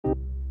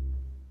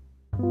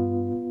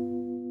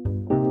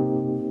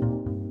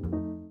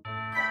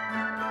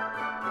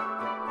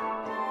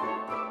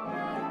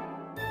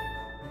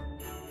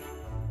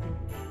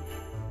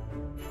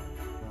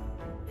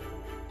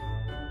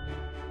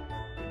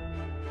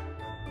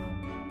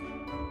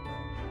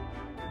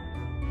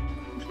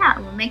Yeah,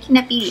 we're making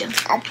a video.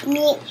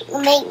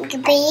 Make a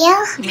video?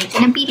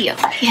 Making a video,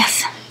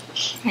 yes.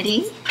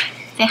 Ready?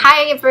 Say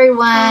hi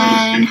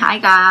everyone. Hi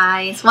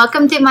guys.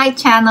 Welcome to my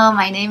channel.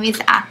 My name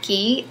is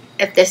Aki.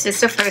 If this is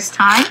the first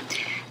time.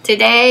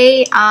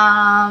 Today,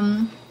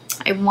 I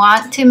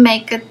want to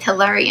make a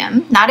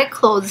terrarium. Not a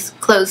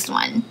closed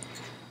one.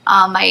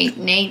 My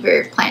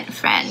neighbor plant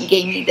friend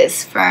gave me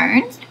this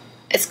fern.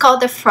 It's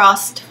called the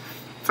frost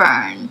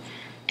fern.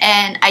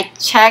 And I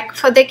checked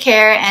for the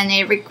care and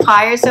it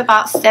requires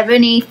about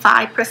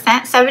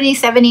 75%,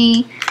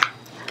 70,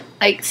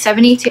 like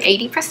 70 to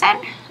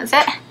 80%, is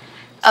it?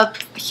 Of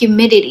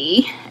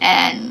humidity,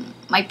 and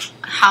my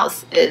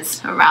house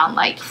is around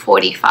like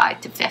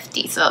 45 to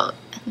 50, so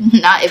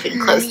not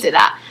even close to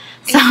that.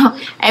 So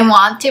I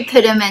want to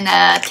put them in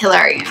a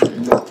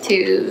terrarium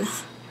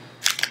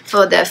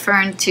for the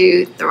fern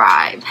to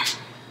thrive,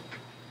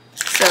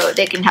 so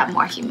they can have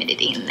more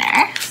humidity in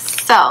there.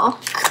 So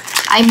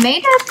I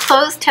made a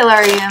closed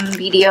terrarium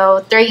video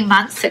 3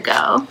 months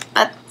ago,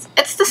 but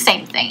it's the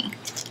same thing.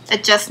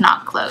 It's just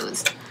not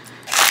closed.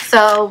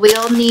 So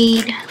we'll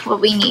need what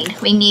we need.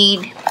 We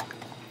need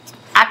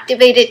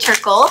activated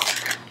charcoal.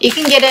 You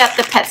can get it at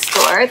the pet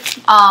store.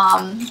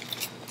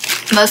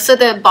 Most of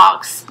the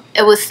box,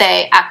 it will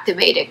say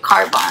activated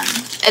carbon.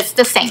 It's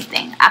the same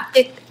thing.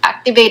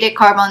 Activated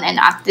carbon and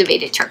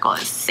activated charcoal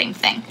is the same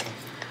thing.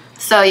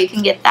 So you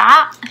can get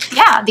that.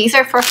 Yeah, these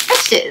are for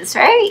fishes,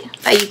 right?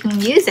 But you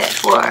can use it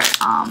for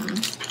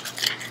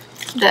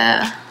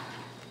the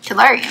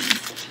terrarium.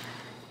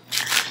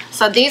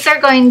 So these are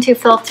going to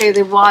filter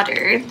the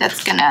water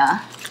that's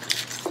gonna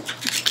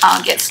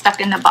get stuck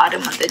in the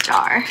bottom of the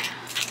jar.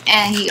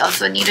 And you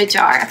also need a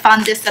jar. I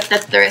found this at the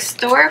thrift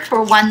store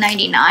for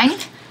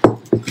 $1.99.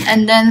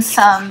 And then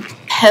some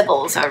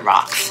pebbles or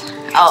rocks.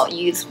 I'll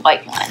use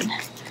white one.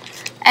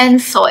 And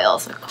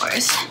soils, of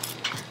course.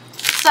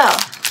 So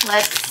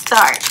let's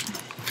start.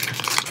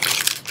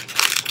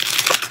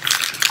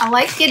 I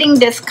like getting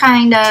this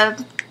kind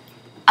of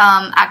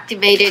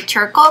activated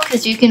charcoal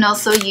because you can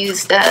also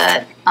use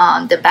the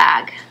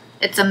bag.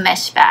 It's a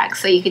mesh bag,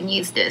 so you can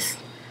use this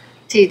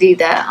to do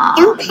the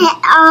Dump it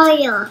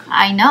oil.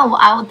 I know,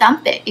 I will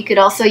dump it. You could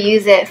also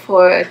use it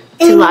to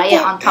lie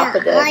it on top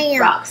of the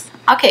rocks.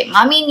 Okay,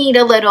 mommy need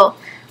a little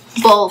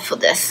bowl for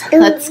this.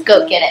 Let's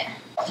go get it.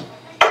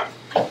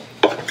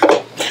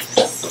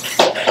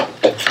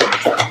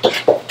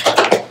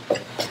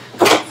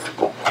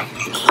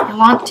 I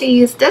want to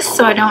use this,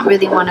 so I don't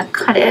really want to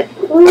cut it.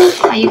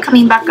 Are you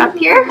coming back up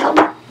here?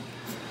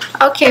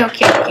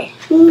 Okay.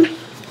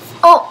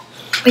 Oh,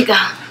 we go.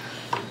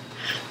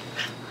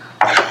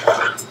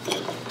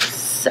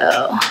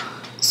 So,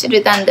 should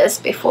have done this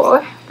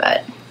before,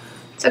 but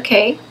it's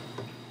okay.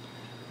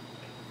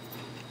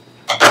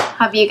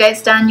 Have you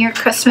guys done your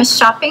Christmas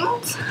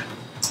shoppings?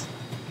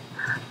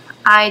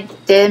 I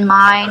did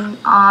mine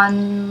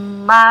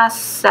on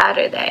last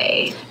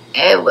Saturday.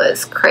 It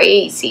was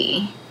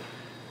crazy.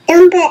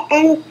 Dump it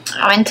and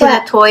I went to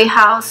the toy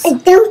house.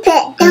 Dump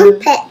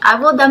it. I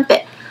will dump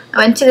it. I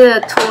went to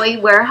the toy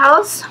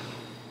warehouse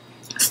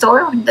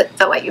store. That's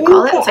what you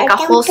call it. It's like a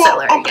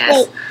wholesaler, I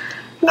guess.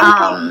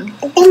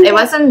 It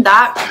wasn't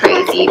that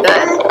crazy,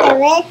 but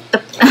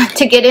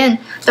to get in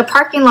the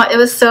parking lot, it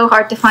was so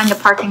hard to find a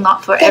parking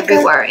lot for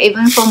everywhere,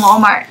 even for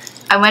Walmart.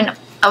 I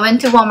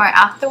went to Walmart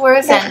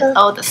afterwards, and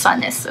oh, the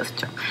sun is so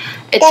strong.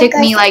 It took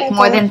me like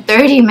more than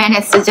 30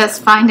 minutes to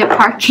just find a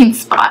parking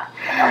spot.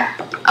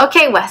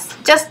 Okay, Wes,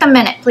 just a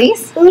minute,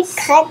 please.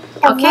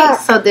 Okay,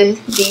 so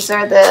these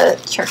are the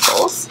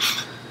charcoals.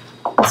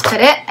 Let's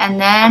put it, and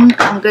then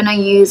I'm gonna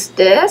use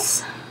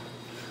this.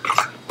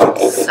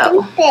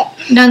 So,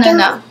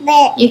 no.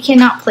 You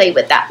cannot play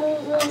with that.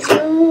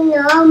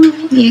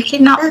 You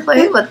cannot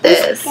play with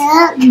this.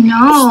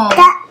 No.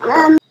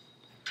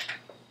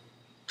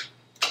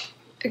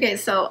 Okay,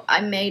 so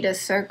I made a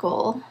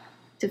circle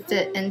to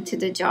fit into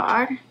the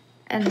jar,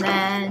 and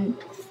then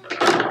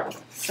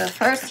so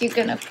first you're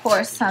gonna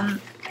pour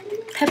some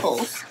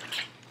pebbles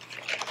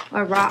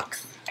or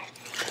rocks,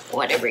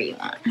 whatever you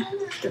want.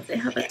 Does it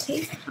have a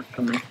taste? How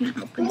come I can't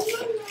open it?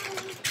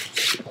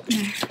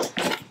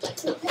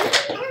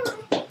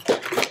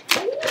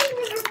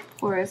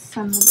 Pour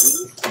some of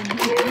these in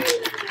here.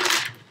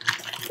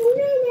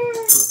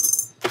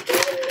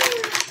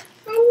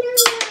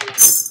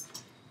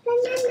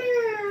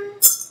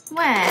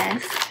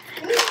 Wes.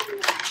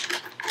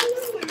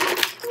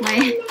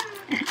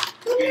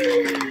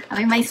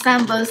 My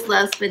son both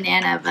loves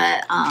banana,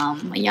 but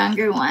my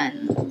younger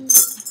one,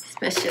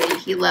 especially,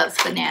 he loves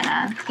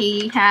banana.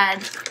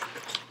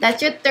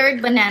 That's your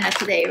third banana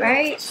today,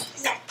 right?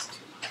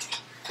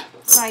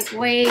 It's like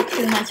way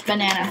too much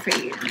banana for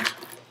you.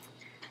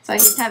 So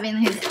he's having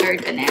his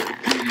third banana.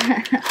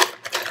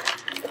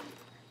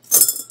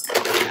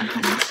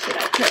 How much should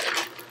I put?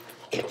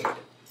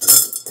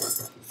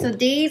 So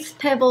these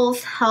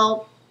pebbles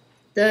help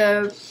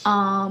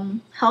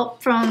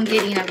from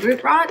getting a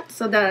root rot,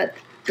 so that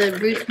the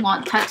roots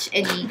won't touch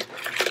any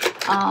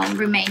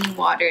remaining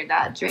water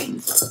that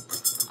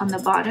drains on the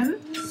bottom.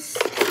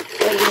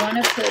 So you want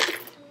to put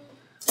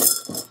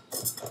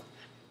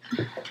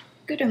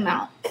good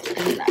amount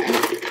in there.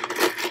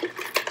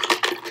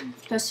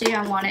 Especially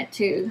I want it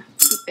to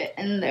keep it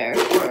in there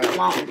for a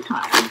long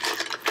time.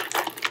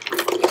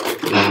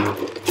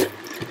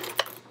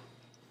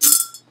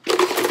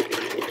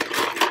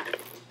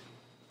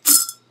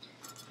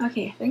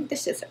 Okay, I think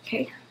this is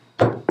okay.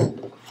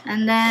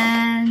 And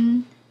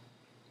then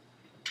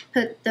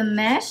put the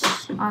mesh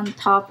on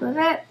top of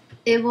it.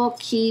 It will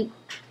keep,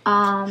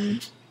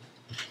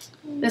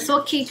 this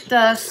will keep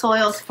the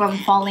soils from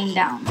falling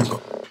down.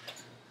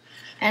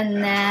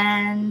 And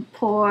then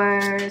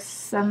pour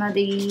some of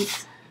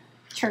these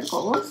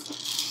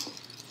charcoals.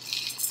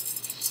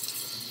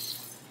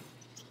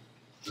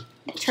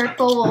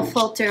 Charcoal will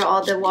filter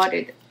all the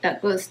water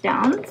that goes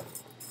down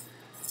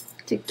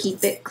to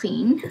keep it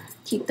clean,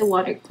 keep the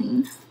water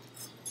clean.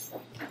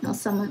 Now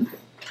some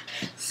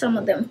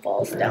of them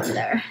falls down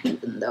there,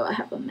 even though I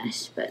have a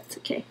mesh, but it's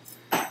okay.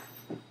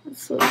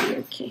 This will be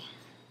okay.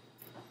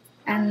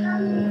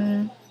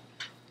 And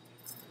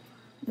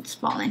it's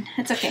falling.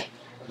 It's okay.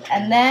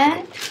 And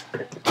then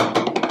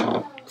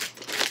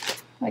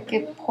I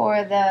could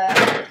pour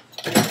the,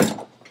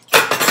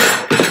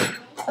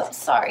 oh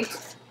sorry,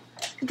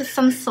 put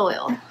some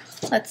soil.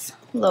 Let's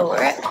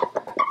lower it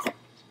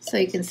so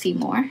you can see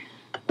more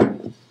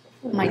of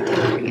my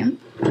terrarium.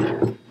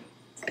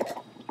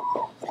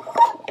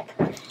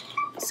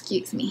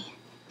 Excuse me.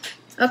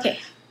 Okay,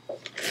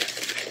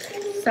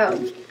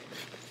 so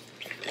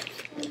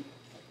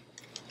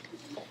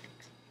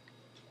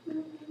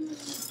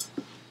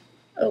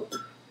oh,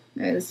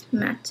 there's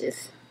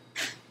matches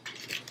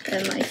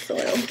in my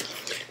soil.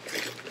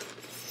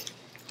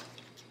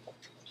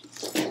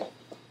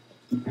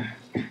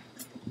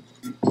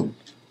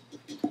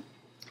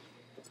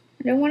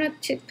 I don't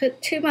want to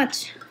put too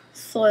much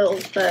soil,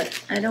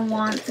 but I don't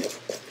want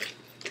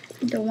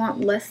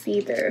less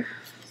either.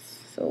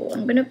 So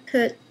I'm gonna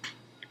put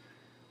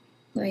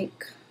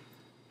like,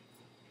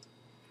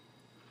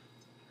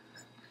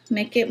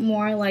 make it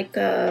more like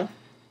a,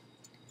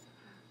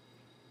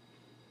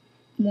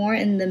 more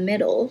in the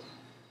middle.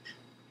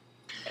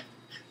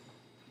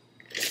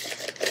 I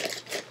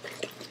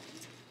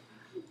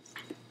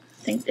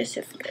think this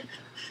is good.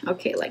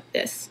 Okay, like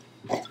this.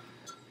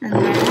 And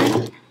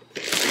then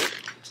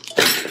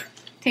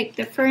take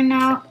the fern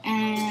out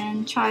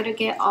and try to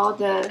get all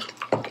the,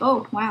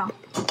 oh wow.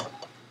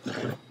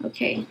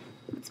 Okay,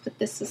 let's put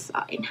this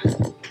aside.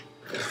 There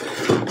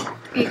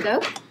you go.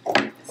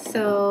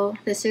 So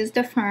this is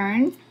the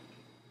fern.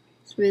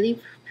 It's really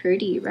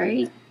pretty,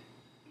 right?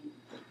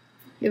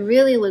 It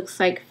really looks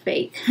like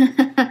fake.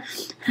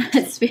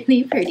 It's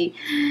really pretty.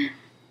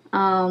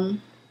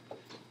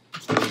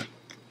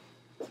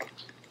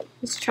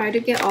 Let's try to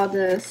get all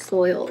the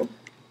soil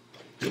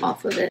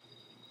off of it.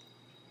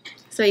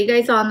 So you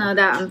guys all know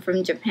that I'm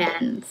from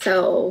Japan.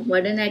 So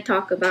why didn't I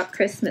talk about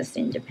Christmas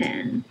in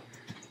Japan?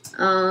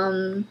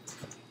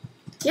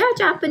 Yeah,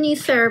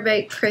 Japanese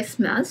celebrate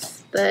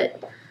Christmas,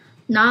 but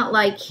not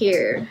like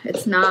here.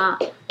 It's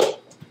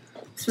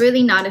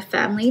really not a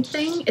family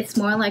thing. It's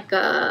more like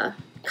a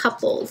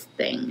couples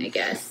thing, I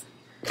guess.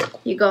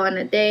 You go on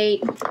a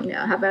date, you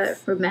know, have a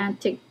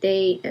romantic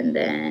date, and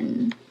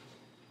then,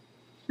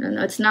 I don't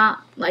know, it's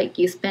not like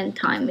you spend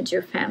time with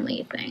your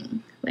family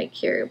thing like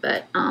here,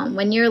 but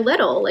when you're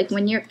little, like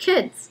when you're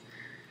kids,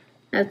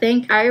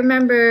 I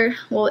remember,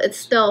 well, it's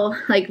still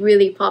like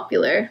really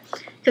popular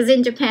because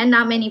in Japan,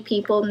 not many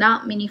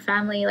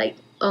family like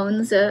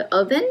owns a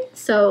oven,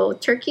 so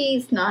turkey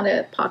is not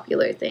a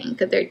popular thing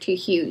because they're too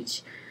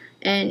huge.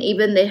 And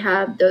even they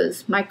have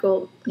those like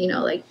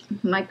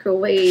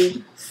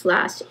microwave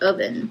 /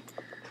 oven,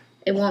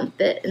 it won't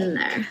fit in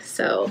there.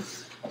 So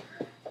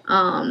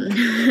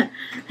I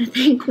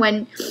think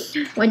when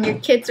your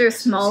kids are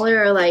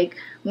smaller, or like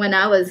when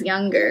I was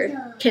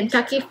younger,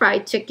 Kentucky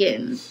Fried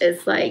Chicken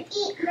is like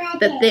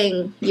the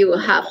thing you will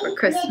have for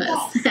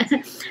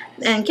Christmas.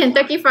 And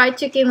Kentucky Fried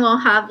Chicken will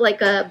have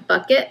like a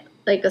bucket,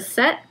 like a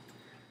set,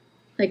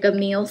 like a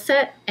meal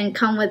set, and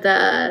come with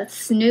a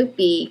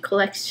Snoopy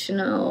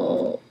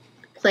collectional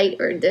plate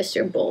or dish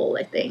or bowl,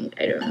 I think.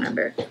 I don't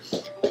remember.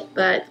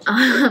 But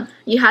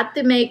you have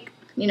to make,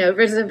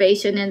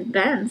 reservation in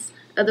advance.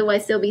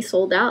 Otherwise, they'll be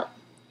sold out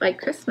by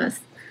Christmas.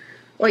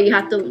 Or you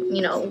have to,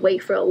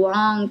 wait for a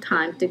long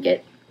time to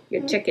get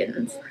your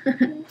chickens.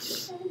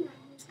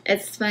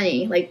 It's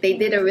funny. Like, they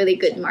did a really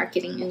good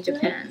marketing in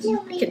Japan.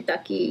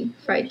 Kentucky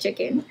Fried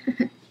Chicken.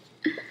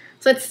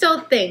 So it's still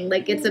a thing.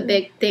 Like, it's a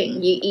big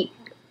thing. You eat,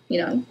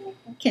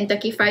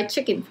 Kentucky Fried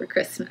Chicken for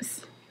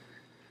Christmas.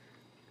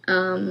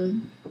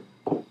 Growing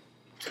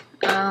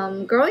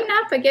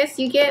up, I guess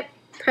you get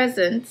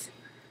presents.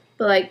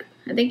 But, like,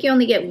 I think you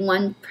only get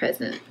one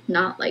present,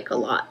 not like a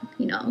lot,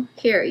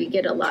 Here, you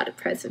get a lot of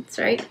presents,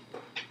 right?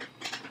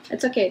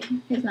 It's okay.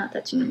 He's not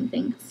touching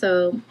anything.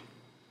 So,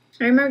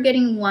 I remember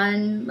getting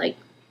one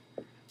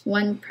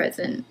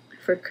present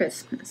for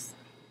Christmas.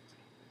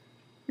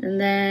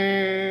 And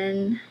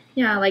then,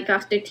 yeah, like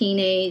after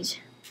teenage,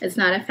 it's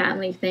not a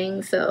family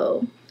thing.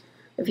 So,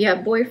 if you have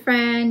a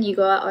boyfriend, you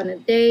go out on a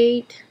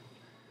date.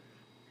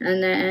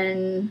 And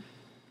then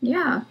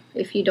yeah,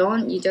 if you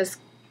don't, you just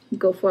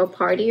go for a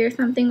party or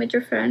something with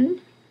your friend.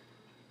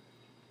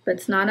 But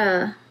it's not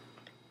a,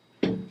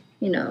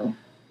 you know,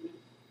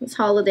 this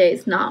holiday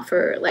is not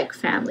for like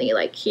family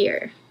like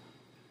here.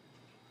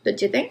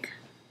 Don't you think?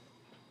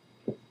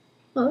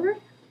 Or,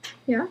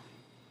 yeah.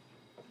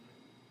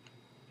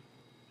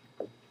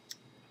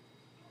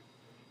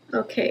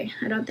 Okay,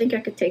 I don't think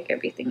I could take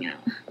everything out,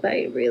 but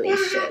I really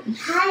should.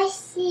 Hi,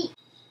 see.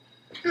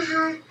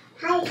 Hi,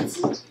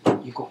 see.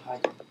 You go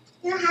hide.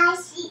 No, hi,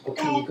 see.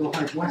 Okay, you go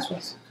hide.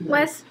 Wes.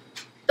 Wes,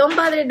 don't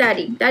bother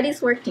Daddy.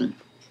 Daddy's working.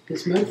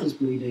 His mouth is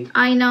bleeding.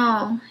 I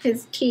know.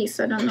 His teeth,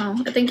 I don't know.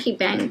 I think he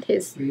banged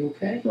his Are you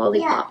okay?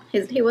 lollipop.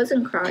 He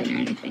wasn't crying or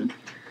anything.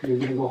 You're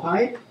gonna go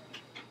hide?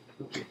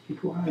 Okay, you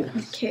go hide.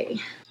 Okay.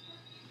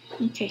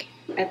 Okay.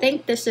 I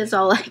think this is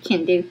all I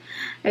can do.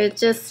 It's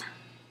just,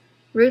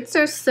 roots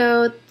are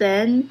so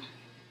thin.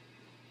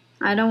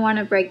 I don't want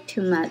to break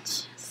too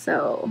much.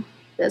 So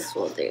this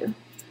will do.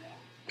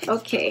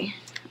 Okay.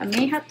 I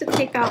may have to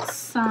take out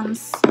some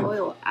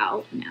soil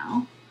out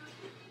now.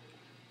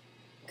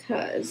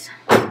 Because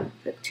I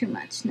put too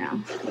much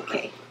now.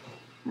 Okay.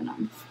 Hold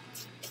on.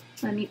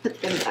 Let me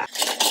put them back.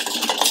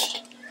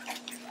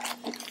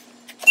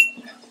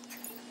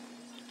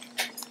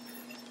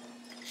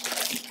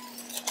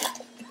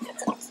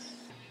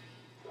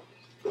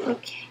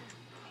 Okay.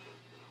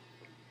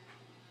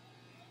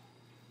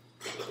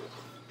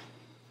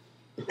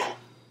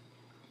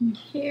 In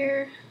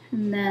here,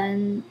 and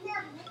then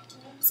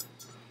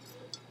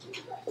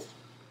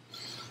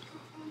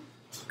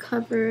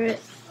cover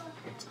it.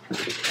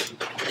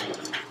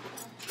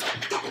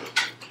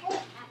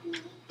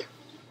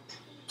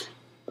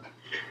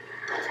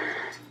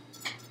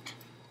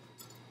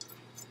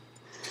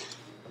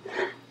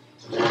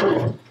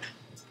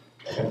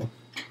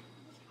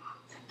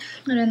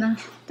 I don't know.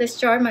 This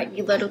jar might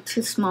be a little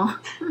too small.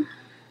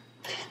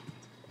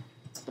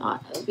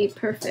 Thought it would be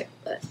perfect,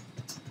 but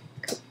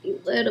could be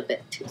a little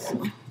bit too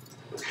small.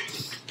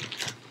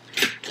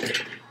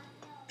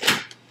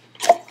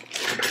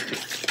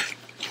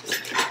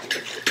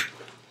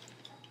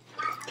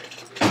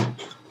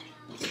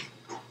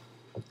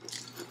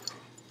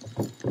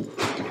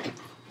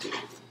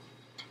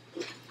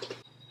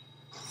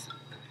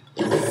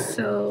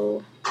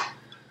 So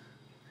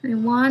I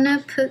want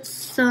to put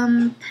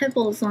some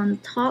pebbles on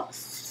top,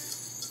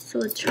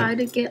 so try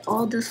to get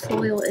all the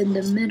soil in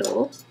the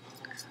middle.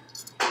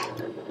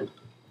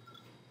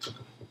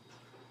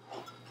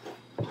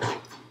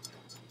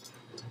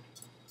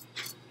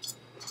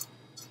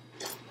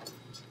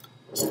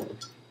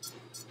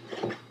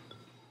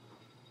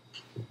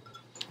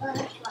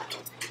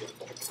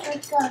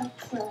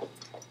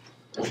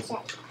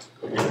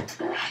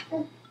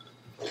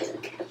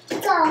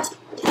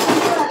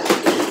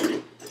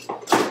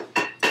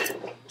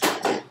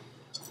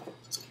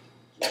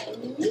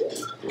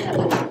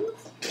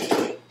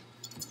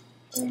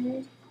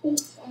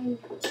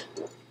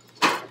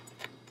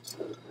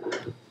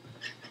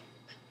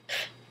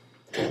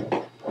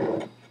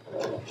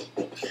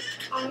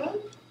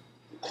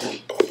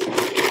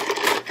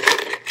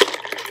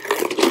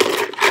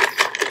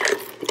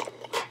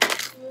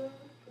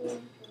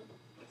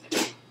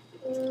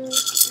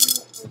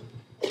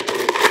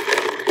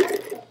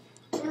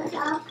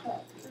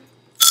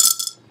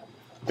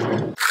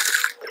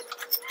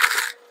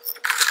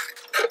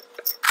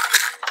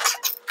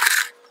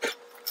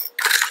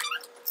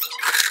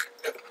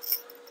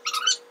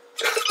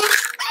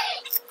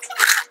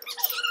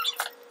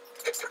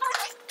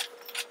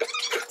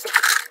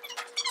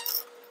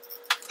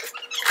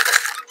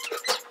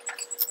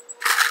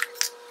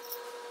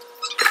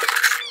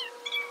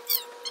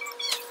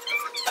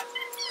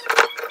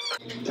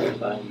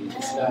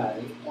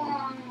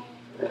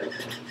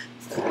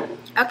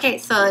 Okay,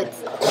 so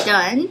it's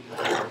done.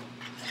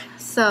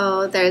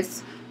 So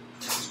there's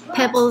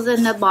pebbles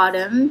in the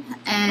bottom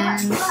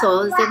and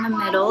soils in the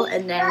middle,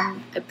 and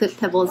then I put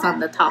pebbles on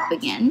the top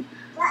again.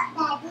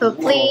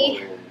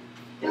 Hopefully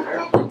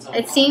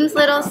it seems a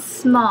little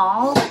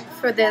small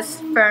for this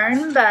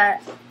fern,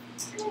 but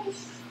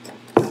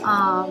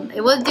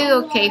it will do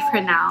okay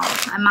for now.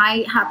 I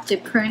might have to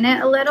prune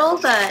it a little,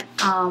 but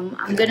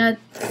I'm gonna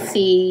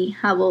see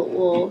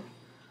how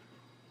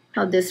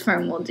this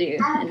fern will do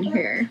in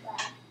here.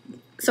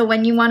 So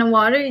when you want to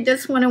water, you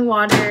just want to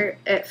water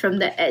it from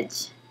the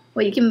edge.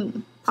 Well, you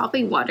can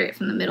probably water it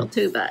from the middle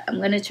too, but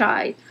I'm gonna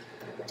try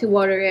to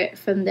water it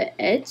from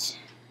the edge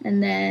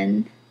and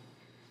then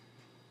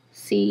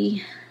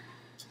see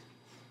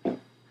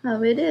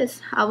how it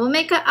is. I will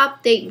make an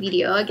update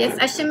video. I guess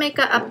I should make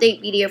an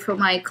update video for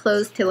my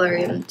closed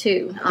terrarium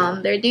too.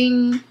 They're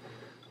doing,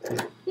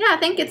 yeah, I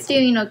think it's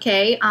doing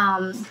okay.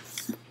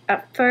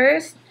 At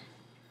first,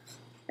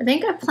 I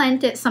think I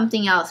planted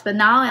something else, but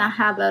now I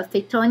have a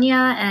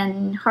Fittonia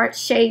and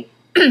heart-shaped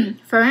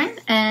fern,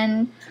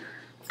 and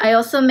I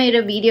also made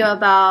a video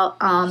about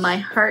my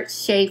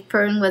heart-shaped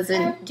fern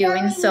wasn't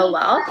doing so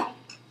well,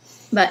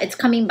 but it's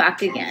coming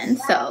back again,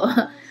 so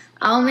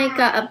I'll make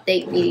an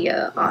update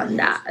video on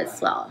that as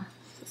well.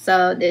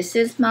 So this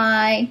is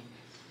my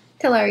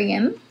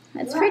Terrarium.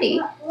 That's pretty.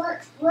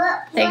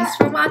 Thanks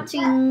for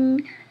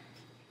watching.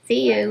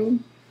 See you.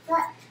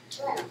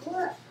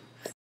 Look.